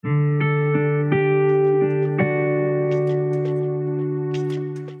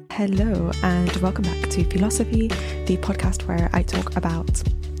Hello and welcome back to Philosophy, the podcast where I talk about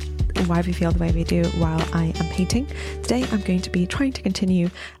why we feel the way we do while I am painting. Today I'm going to be trying to continue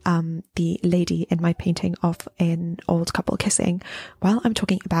the lady in my painting of an old couple kissing while I'm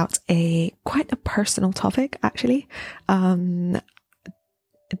talking about quite a personal topic actually. The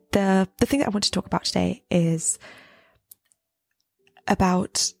thing that I want to talk about today is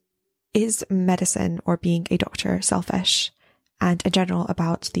about, is medicine or being a doctor selfish? And in general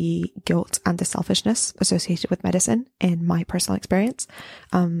about the guilt and the selfishness associated with medicine in my personal experience.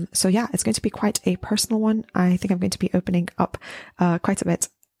 So yeah, it's going to be quite a personal one. I think I'm going to be opening up quite a bit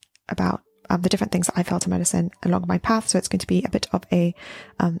about the different things that I felt in medicine along my path. So it's going to be a bit of a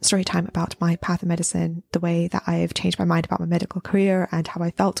story time about my path in medicine, the way that I've changed my mind about my medical career and how I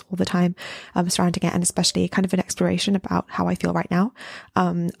felt all the time surrounding it, and especially kind of an exploration about how I feel right now.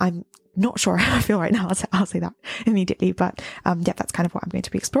 I'm not sure how I feel right now. I'll say that immediately, but yeah, that's kind of what I'm going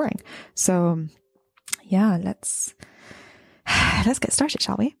to be exploring. So yeah, let's get started,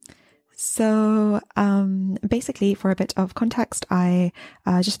 shall we? So basically, for a bit of context, I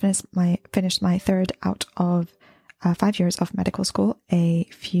just finished my third out of 5 years of medical school a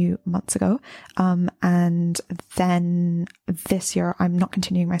few months ago. And then this year, I'm not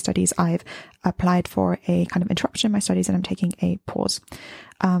continuing my studies. I've applied for a kind of interruption in my studies and I'm taking a pause.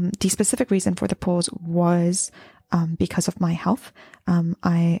 The specific reason for the pause was because of my health.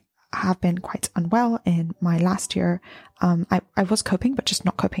 I have been quite unwell in my last year. I was coping, but just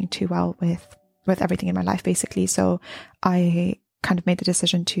not coping too well with everything in my life, basically. So I kind of made the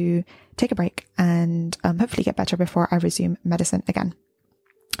decision to take a break and hopefully get better before I resume medicine again.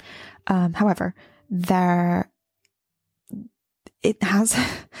 However,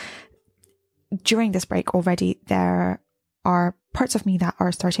 during this break already, there are parts of me that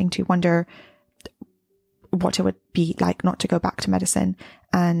are starting to wonder what it would be like not to go back to medicine.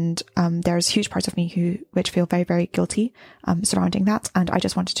 And there's huge parts of me which feel very, very guilty surrounding that. And I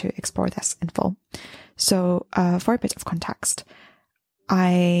just wanted to explore this in full. So for a bit of context,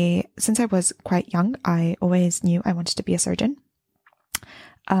 since I was quite young, I always knew I wanted to be a surgeon.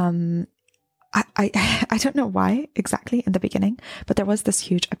 I don't know why exactly in the beginning, but there was this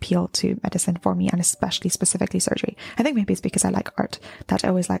huge appeal to medicine for me, and especially specifically surgery. I think maybe it's because I like art, that I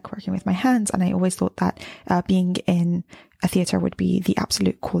always like working with my hands, and I always thought that being in a theatre would be the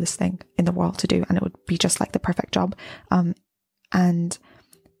absolute coolest thing in the world to do, and it would be just like the perfect job. And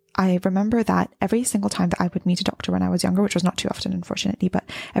I remember that every single time that I would meet a doctor when I was younger, which was not too often, unfortunately, but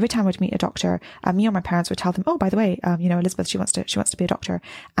every time I would meet a doctor, me or my parents would tell them, oh, by the way, Elizabeth, she wants to be a doctor.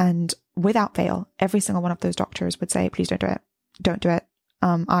 And without fail, every single one of those doctors would say, please don't do it. Don't do it.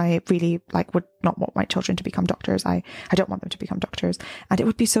 I really would not want my children to become doctors. I don't want them to become doctors. And it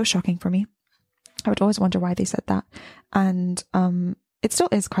would be so shocking for me. I would always wonder why they said that. And, it still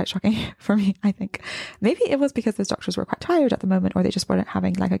is quite shocking for me, I think. Maybe it was because those doctors were quite tired at the moment, or they just weren't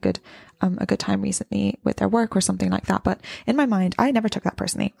having a good time recently with their work or something like that. But in my mind, I never took that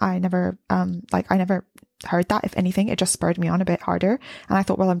personally. I never heard that. If anything, it just spurred me on a bit harder. And I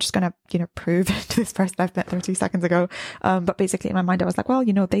thought, well, I'm just going to, prove to this person I've met 30 seconds ago. But basically in my mind, I was like, well,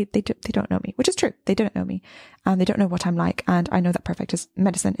 they don't know me, which is true. They don't know me and they don't know what I'm like. And I know that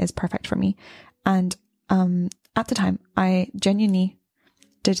medicine is perfect for me. And, at the time, I genuinely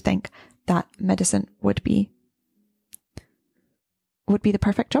did think that medicine would be the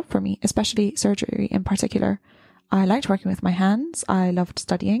perfect job for me, especially surgery in particular. I liked working with my hands. I loved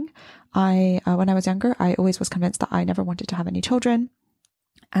studying. When I was younger, I always was convinced that I never wanted to have any children.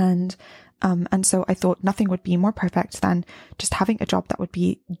 And so I thought nothing would be more perfect than just having a job that would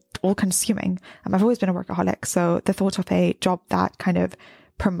be all consuming. I've always been a workaholic. So the thought of a job that kind of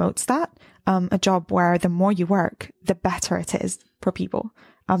promotes that, a job where the more you work, the better it is for people.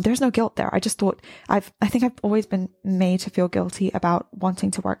 There's no guilt there. I just thought I think I've always been made to feel guilty about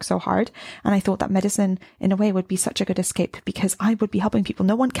wanting to work so hard. And I thought that medicine in a way would be such a good escape because I would be helping people.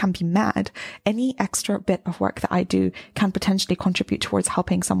 No one can be mad. Any extra bit of work that I do can potentially contribute towards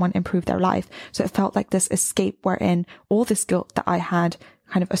helping someone improve their life. So it felt like this escape wherein all this guilt that I had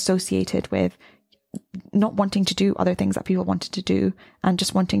kind of associated with not wanting to do other things that people wanted to do and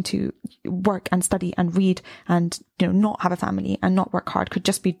just wanting to work and study and read and, not have a family and not work hard could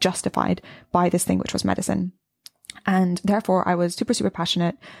just be justified by this thing, which was medicine. And therefore I was super, super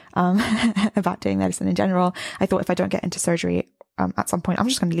passionate, about doing medicine in general. I thought if I don't get into surgery at some point, I'm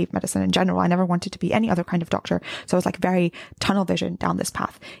just going to leave medicine in general. I never wanted to be any other kind of doctor. So I was like very tunnel vision down this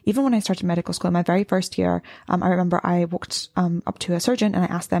path. Even when I started medical school in my very first year, I remember I walked up to a surgeon and I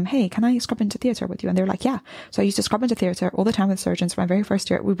asked them, hey, can I scrub into theatre with you? And they were like, yeah. So I used to scrub into theatre all the time with surgeons for my very first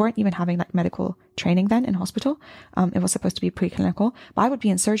year. We weren't even having like medical training then in hospital. It was supposed to be preclinical, but I would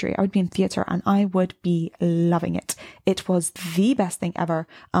be in surgery. I would be in theatre and I would be loving it. It was the best thing ever.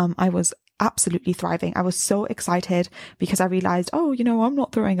 I was absolutely thriving. I was so excited because I realized, oh, you know, I'm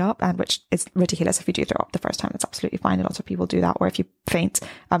not throwing up, and which is ridiculous. If you do throw up the first time, it's absolutely fine. A lot of people do that. Or if you faint,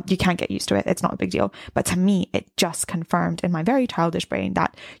 you can get used to it. It's not a big deal. But to me, it just confirmed in my very childish brain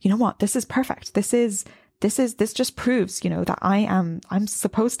that, you know what, this is perfect. This just proves, you know, that I'm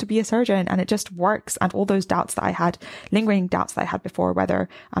supposed to be a surgeon, and it just works. And all those doubts that I had, lingering doubts that I had before, whether,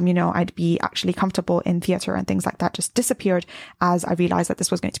 you know, I'd be actually comfortable in theatre and things like that, just disappeared as I realized that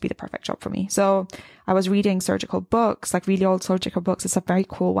this was going to be the perfect job for me. So I was reading surgical books, like really old surgical books. It's some very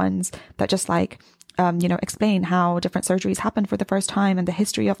cool ones that just like, you know, explain how different surgeries happen for the first time and the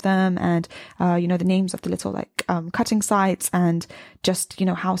history of them, and, you know, the names of the little like, cutting sites, and just, you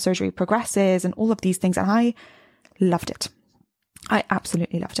know, how surgery progresses and all of these things. And I loved it. I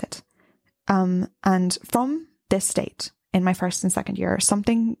absolutely loved it. And from this state in my first and second year,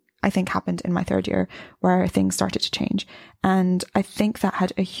 something I think happened in my third year where things started to change. And I think that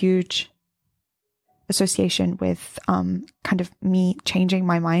had a huge association with, kind of me changing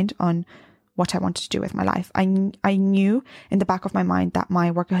my mind on what I wanted to do with my life. I knew in the back of my mind that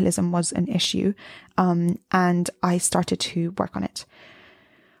my workaholism was an issue, and I started to work on it.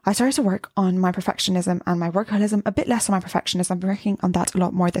 I started to work on my perfectionism and my workaholism, a bit less on my perfectionism. I'm working on that a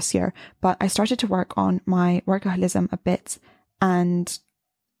lot more this year, but I started to work on my workaholism a bit, and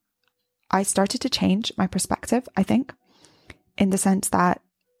I started to change my perspective, I think, in the sense that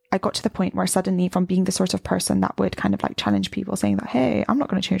I got to the point where suddenly, from being the sort of person that would kind of like challenge people saying that, hey, I'm not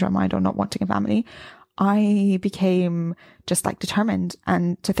going to change my mind on not wanting a family, I became just like determined,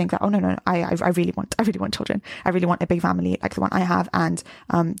 and to think that, oh no, I really want children. I really want a big family like the one I have. And,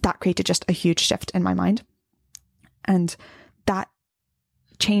 that created just a huge shift in my mind. And that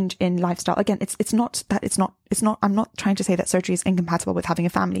change in lifestyle, again, it's not, I'm not trying to say that surgery is incompatible with having a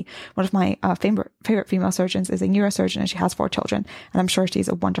family. One of my favorite female surgeons is a neurosurgeon, and she has 4 children, and I'm sure she's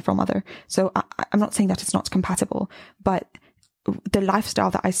a wonderful mother. So I'm not saying that it's not compatible, but the lifestyle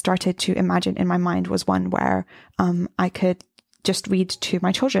that I started to imagine in my mind was one where, I could just read to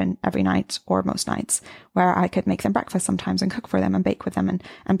my children every night or most nights, where I could make them breakfast sometimes and cook for them and bake with them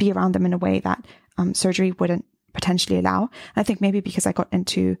and be around them in a way that, surgery wouldn't potentially allow. And I think maybe because I got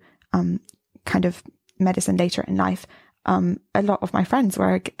into kind of medicine later in life, a lot of my friends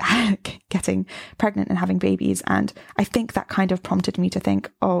were getting pregnant and having babies, and I think that kind of prompted me to think,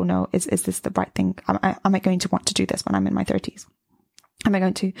 oh no, is this the right thing? Am I going to want to do this when I'm in my 30s? Am I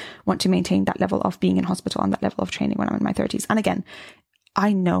going to want to maintain that level of being in hospital and that level of training when I'm in my 30s? And again,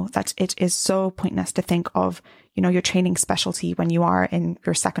 I know that it is so pointless to think of, you know, your training specialty when you are in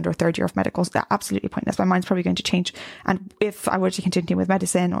your second or third year of medical. They're absolutely pointless. My mind's probably going to change. And if I were to continue with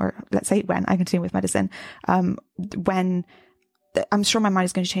medicine, or let's say when I continue with medicine, when I'm sure my mind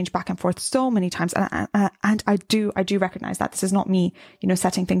is going to change back and forth so many times. And I do recognize that this is not me, you know,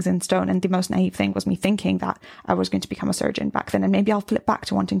 setting things in stone. And the most naive thing was me thinking that I was going to become a surgeon back then. And maybe I'll flip back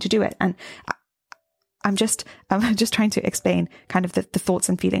to wanting to do it. And I'm just trying to explain kind of the thoughts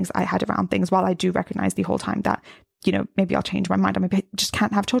and feelings I had around things, while I do recognize the whole time that, you know, maybe I'll change my mind. I maybe just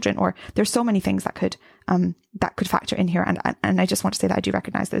can't have children, or there's so many things that could factor in here. And I just want to say that I do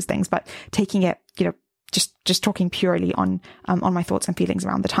recognize those things, but taking it, you know, just talking purely on my thoughts and feelings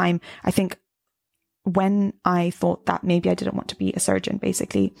around the time, I think when I thought that maybe I didn't want to be a surgeon,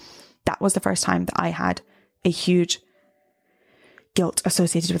 basically, that was the first time that I had a huge guilt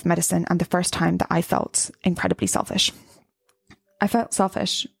associated with medicine, and the first time that I felt incredibly selfish. I felt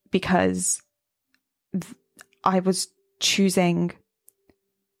selfish because I was choosing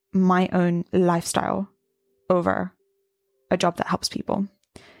my own lifestyle over a job that helps people.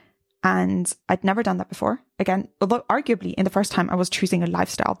 And I'd never done that before. Again, although arguably in the first time I was choosing a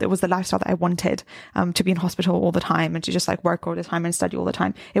lifestyle, it was the lifestyle that I wanted, to be in hospital all the time and to just like work all the time and study all the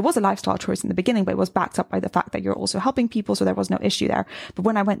time. It was a lifestyle choice in the beginning, but it was backed up by the fact that you're also helping people. So there was no issue there. But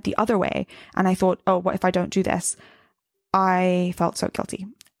when I went the other way and I thought, oh, what if I don't do this? I felt so guilty.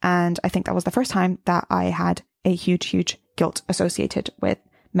 And I think that was the first time that I had a huge guilt associated with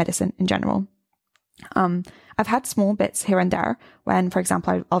medicine in general. I've had small bits here and there when, for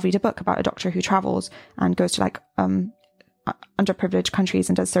example, I'll read a book about a doctor who travels and goes to like, underprivileged countries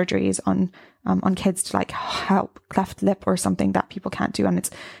and does surgeries on kids to like help cleft lip or something that people can't do. And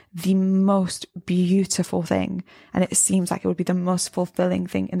it's the most beautiful thing. And it seems like it would be the most fulfilling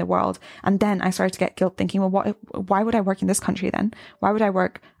thing in the world. And then I started to get guilt thinking, well, why would I work in this country then? Why would I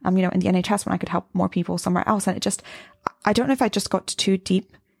work, in the NHS when I could help more people somewhere else? And I don't know if I just got too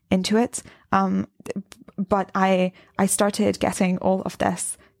deep into it. But I started getting all of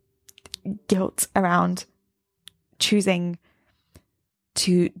this guilt around choosing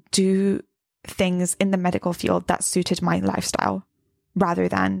to do things in the medical field that suited my lifestyle rather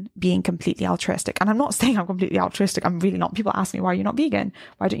than being completely altruistic. And I'm not saying I'm completely altruistic. I'm really not. People ask me, why are you not vegan?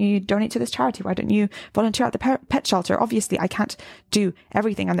 Why don't you donate to this charity? Why don't you volunteer at the pet shelter? Obviously, I can't do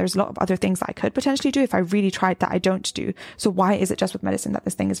everything. And there's a lot of other things that I could potentially do if I really tried that I don't do. So why is it just with medicine that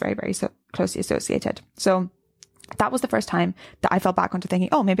this thing is very, very so closely associated? So that was the first time that I fell back onto thinking,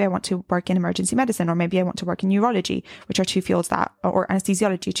 oh, maybe I want to work in emergency medicine, or maybe I want to work in neurology, which are two fields or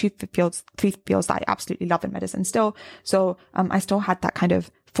anesthesiology, three fields that I absolutely love in medicine still. So, I still had that kind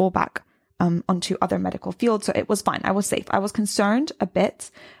of fallback, onto other medical fields. So it was fine. I was safe. I was concerned a bit,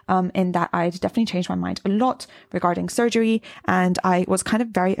 in that I'd definitely changed my mind a lot regarding surgery. And I was kind of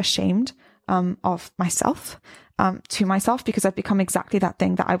very ashamed, of myself. To myself, because I've become exactly that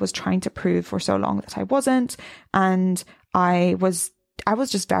thing that I was trying to prove for so long that I wasn't. And I was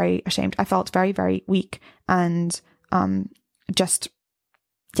just very ashamed. I felt very, very weak and, just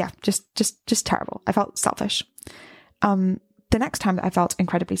terrible. I felt selfish. The next time that I felt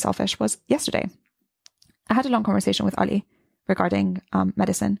incredibly selfish was yesterday. I had a long conversation with Ali regarding,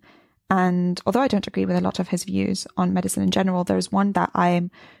 medicine. And although I don't agree with a lot of his views on medicine in general, there's one that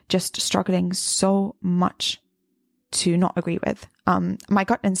I'm just struggling so much to not agree with. My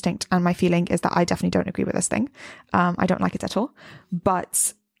gut instinct and my feeling is that I definitely don't agree with this thing. I don't like it at all.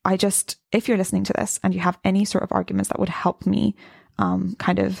 But if you're listening to this and you have any sort of arguments that would help me,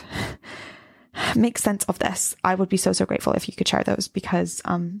 kind of make sense of this, I would be so, so grateful if you could share those, because,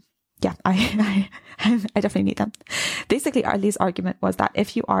 I definitely need them. Basically, Ali's argument was that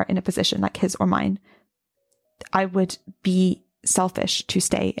if you are in a position like his or mine, I would be selfish to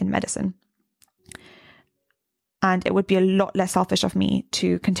stay in medicine. And it would be a lot less selfish of me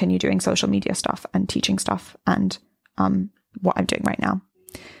to continue doing social media stuff and teaching stuff and what I'm doing right now.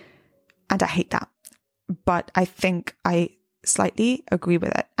 And I hate that. But I think I slightly agree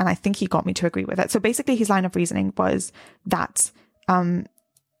with it. And I think he got me to agree with it. So basically his line of reasoning was that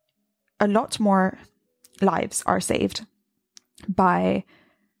a lot more lives are saved by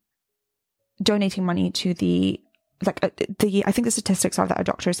donating money to I think the statistics are that a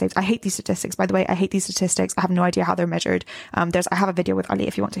doctor saves. I hate these statistics, by the way. I hate these statistics. I have no idea how they're measured. I have a video with Ali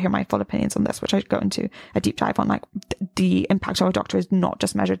if you want to hear my full opinions on this, which I go into a deep dive on, like the impact of a doctor is not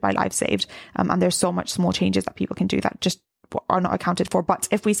just measured by lives saved. And there's so much small changes that people can do that just are not accounted for. But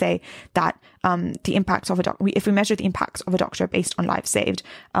if we say that the impacts of if we measure the impacts of a doctor based on lives saved,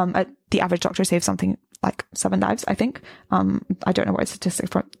 the average doctor saves something like 7 lives, I think. I don't know where the statistics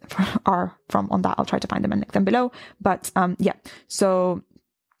are from on that. I'll try to find them and link them below. But so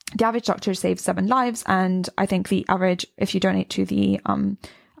the average doctor saves 7 lives, and I think the average, if you donate to the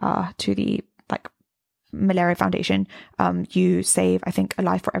Malaria Foundation, you save, I think, a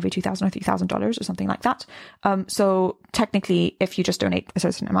life for every $2,000 or $3,000 or something like that. So technically, if you just donate a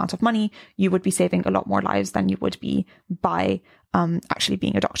certain amount of money, you would be saving a lot more lives than you would be by actually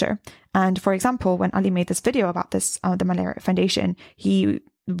being a doctor. And for example, when Ali made this video about this, the Malaria Foundation, he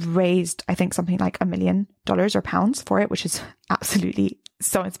raised, I think, something like $1 million or pounds for it, which is absolutely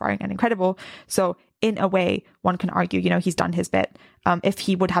so inspiring and incredible. So in a way, one can argue, he's done his bit. If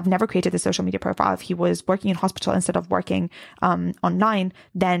he would have never created the social media profile, if he was working in hospital instead of working online,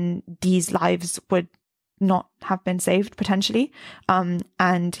 then these lives would not have been saved potentially.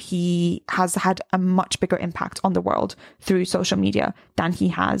 And he has had a much bigger impact on the world through social media than he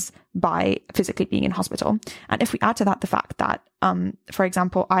has by physically being in hospital. And if we add to that the fact that, for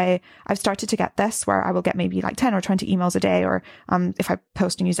example, I've started to get this where I will get maybe like 10 or 20 emails a day, or if I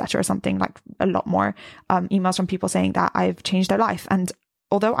post a newsletter or something, like a lot more emails from people saying that I've changed their life. And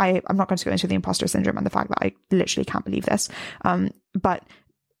although I'm not going to go into the imposter syndrome and the fact that I literally can't believe this, but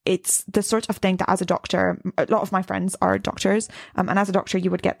it's the sort of thing that as a doctor, a lot of my friends are doctors. And as a doctor,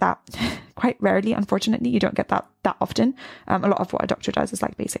 you would get that quite rarely. Unfortunately, you don't get that often. A lot of what a doctor does is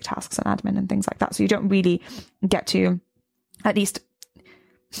like basic tasks and admin and things like that. So you don't really get to, at least,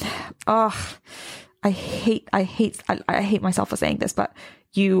 I hate myself for saying this, but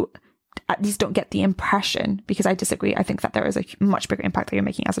you at least don't get the impression, because I disagree. I think that there is a much bigger impact that you're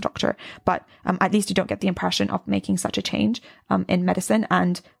making as a doctor, but at least you don't get the impression of making such a change in medicine.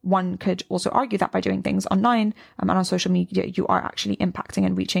 And one could also argue that by doing things online and on social media, you are actually impacting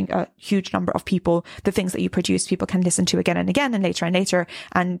and reaching a huge number of people. The things that you produce, people can listen to again and again and later,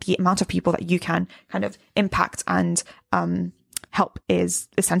 and the amount of people that you can kind of impact and help is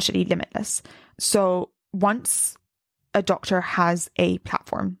essentially limitless. So once a doctor has a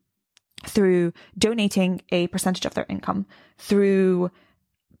platform, through donating a percentage of their income, through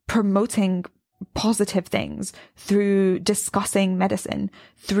promoting positive things, through discussing medicine,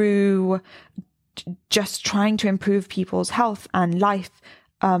 through just trying to improve people's health and life,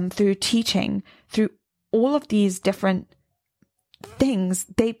 through teaching, through all of these different things,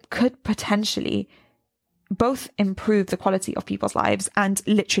 they could potentially both improve the quality of people's lives and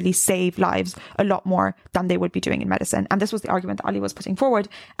literally save lives a lot more than they would be doing in medicine. And this was the argument that Ali was putting forward,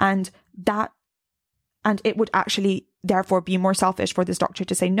 and it would actually therefore be more selfish for this doctor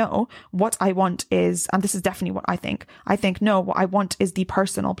to say, no, what I want is, and this is definitely what I think, no, what I want is the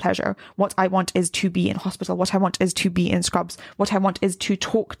personal pleasure. What I want is to be in hospital. What I want is to be in scrubs. What I want is to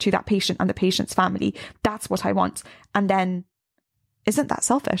talk to that patient and the patient's family. That's what I want. And then, isn't that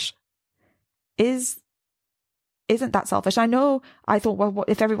selfish? Isn't that selfish? I know I thought, well, what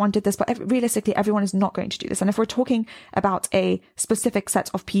if everyone did this? But realistically, everyone is not going to do this. And if we're talking about a specific set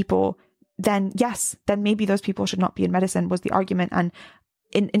of people, then yes, then maybe those people should not be in medicine, was the argument. And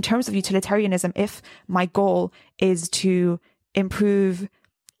in terms of utilitarianism, if my goal is to improve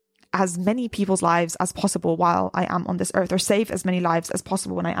as many people's lives as possible while I am on this earth, or save as many lives as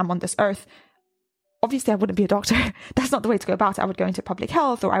possible when I am on this earth, obviously I wouldn't be a doctor. That's not the way to go about it. I would go into public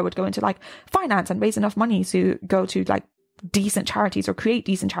health, or I would go into like finance and raise enough money to go to like decent charities or create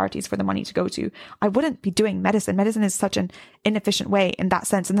decent charities for the money to go to. I wouldn't be doing medicine. Medicine is such an inefficient way in that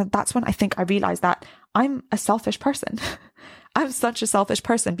sense. And that's when I think I realized that I'm a selfish person. I'm such a selfish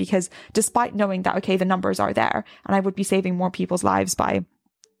person, because despite knowing that, okay, the numbers are there and I would be saving more people's lives by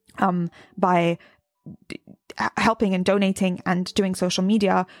helping and donating and doing social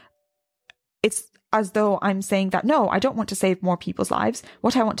media, it's as though I'm saying that, no, I don't want to save more people's lives.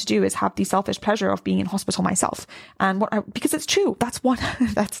 What I want to do is have the selfish pleasure of being in hospital myself. And because it's true, that's what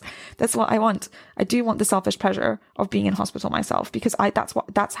I want. I do want the selfish pleasure of being in hospital myself, because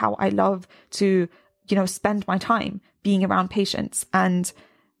that's how I love to, spend my time being around patients. And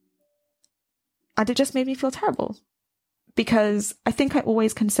it just made me feel terrible, because I think I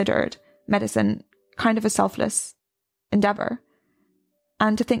always considered medicine kind of a selfless endeavor.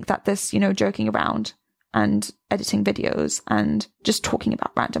 And to think that this, joking around and editing videos and just talking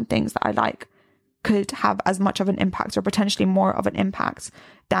about random things that I like could have as much of an impact, or potentially more of an impact,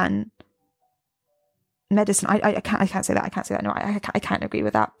 than medicine. I can't say that. I can't say that. No, I can't agree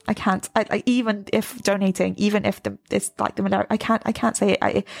with that. I can't. Even if donating, even if it's like the malaria, I can't say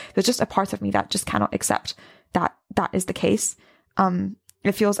it. There's just a part of me that just cannot accept that is the case.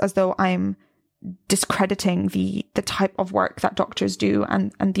 It feels as though I'm discrediting the type of work that doctors do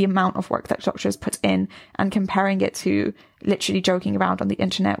and the amount of work that doctors put in, and comparing it to literally joking around on the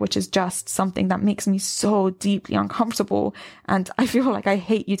internet, which is just something that makes me so deeply uncomfortable. And I feel like I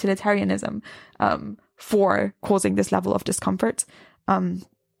hate utilitarianism for causing this level of discomfort.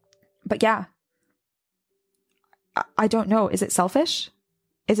 But yeah, I don't know. Is it selfish?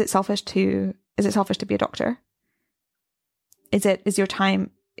 Is it selfish to be a doctor? Is your time,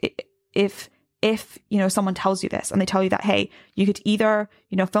 if someone tells you this and they tell you that, hey, you could either,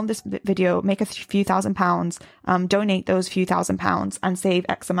 film this video, make a few £1,000s, donate those few £1,000s and save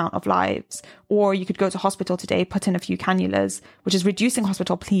X amount of lives, or you could go to hospital today, put in a few cannulas, which is reducing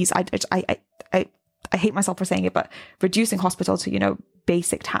hospital, please. I hate myself for saying it, but reducing hospital to,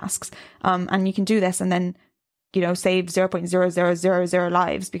 basic tasks. And you can do this and then, save 0.0000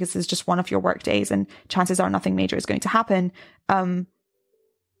 lives, because it's just one of your work days and chances are nothing major is going to happen.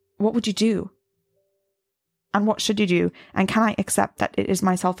 What would you do? And what should you do? And can I accept that it is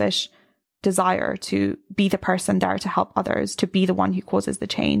my selfish desire to be the person there to help others, to be the one who causes the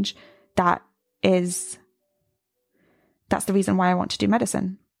change? That's the reason why I want to do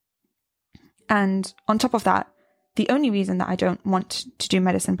medicine. And on top of that, the only reason that I don't want to do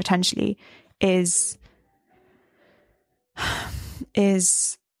medicine potentially is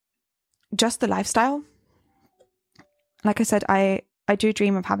just the lifestyle. Like I said, I do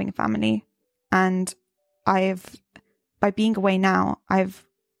dream of having a family, and by being away now, I've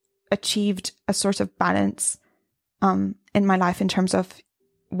achieved a sort of balance in my life in terms of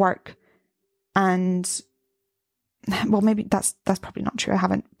work. And well, maybe that's probably not true. I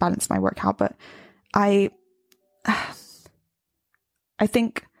haven't balanced my work out, but I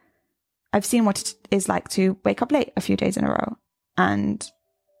think I've seen what it is like to wake up late a few days in a row. And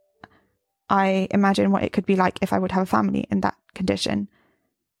I imagine what it could be like if I would have a family in that condition.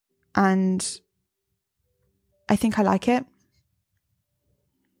 And I think I like it.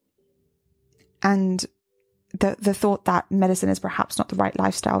 And the thought that medicine is perhaps not the right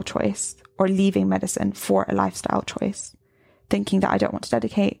lifestyle choice, or leaving medicine for a lifestyle choice, thinking that I don't want to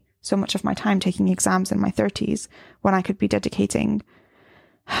dedicate so much of my time taking exams in my 30s when I could be dedicating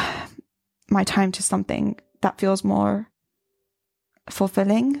my time to something that feels more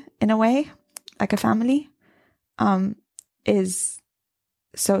fulfilling in a way, like a family, is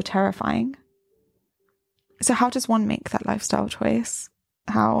so terrifying. So how does one make that lifestyle choice?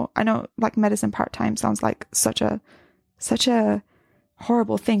 How, I know like medicine part-time sounds like such a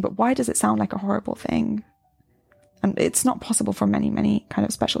horrible thing, but why does it sound like a horrible thing? And it's not possible for many kind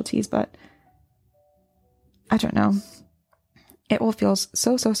of specialties, but I don't know. It all feels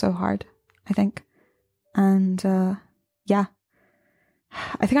so hard, I think. And yeah,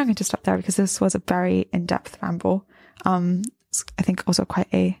 I think I'm going to stop there because this was a very in-depth ramble. I think also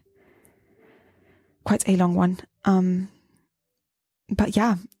quite a long one. But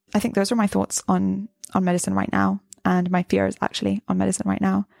yeah, I think those are my thoughts on medicine right now, and my fears actually on medicine right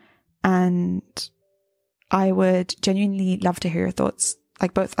now. And I would genuinely love to hear your thoughts,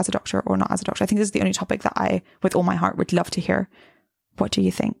 like both as a doctor or not as a doctor. I think this is the only topic that I, with all my heart, would love to hear. What do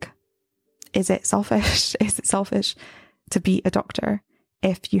you think? Is it selfish? Is it selfish to be a doctor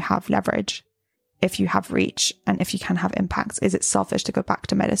if you have leverage, if you have reach, and if you can have impacts? Is it selfish to go back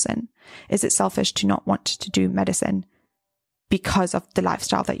to medicine? Is it selfish to not want to do medicine because of the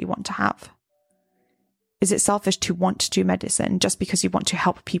lifestyle that you want to have? Is it selfish to want to do medicine just because you want to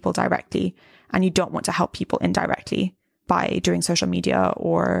help people directly and you don't want to help people indirectly by doing social media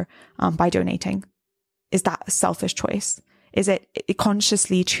or by donating? Is that a selfish choice? Is it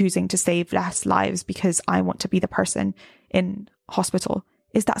consciously choosing to save less lives because I want to be the person in hospital?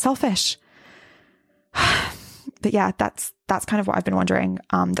 Is that selfish? But yeah, that's kind of what I've been wondering.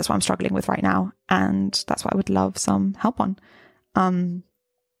 That's what I'm struggling with right now. And that's what I would love some help on.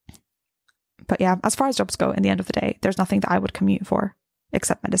 But yeah, as far as jobs go, in the end of the day, there's nothing that I would commute for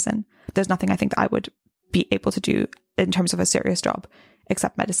except medicine. There's nothing I think that I would be able to do in terms of a serious job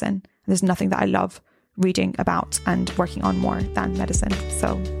except medicine. There's nothing that I love reading about and working on more than medicine.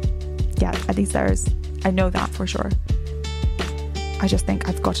 So yeah, at least I know that for sure. I just think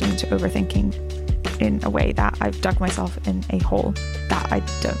I've gotten into overthinking in a way that I've dug myself in a hole that I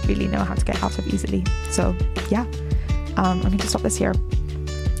don't really know how to get out of easily. So yeah, I'm going to stop this here.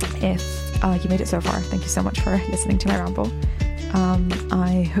 If you made it so far, thank you so much for listening to my ramble.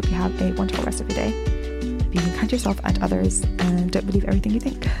 I hope you have a wonderful rest of your day. Be kind to yourself and others, and don't believe everything you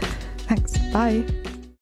think. Thanks. Bye.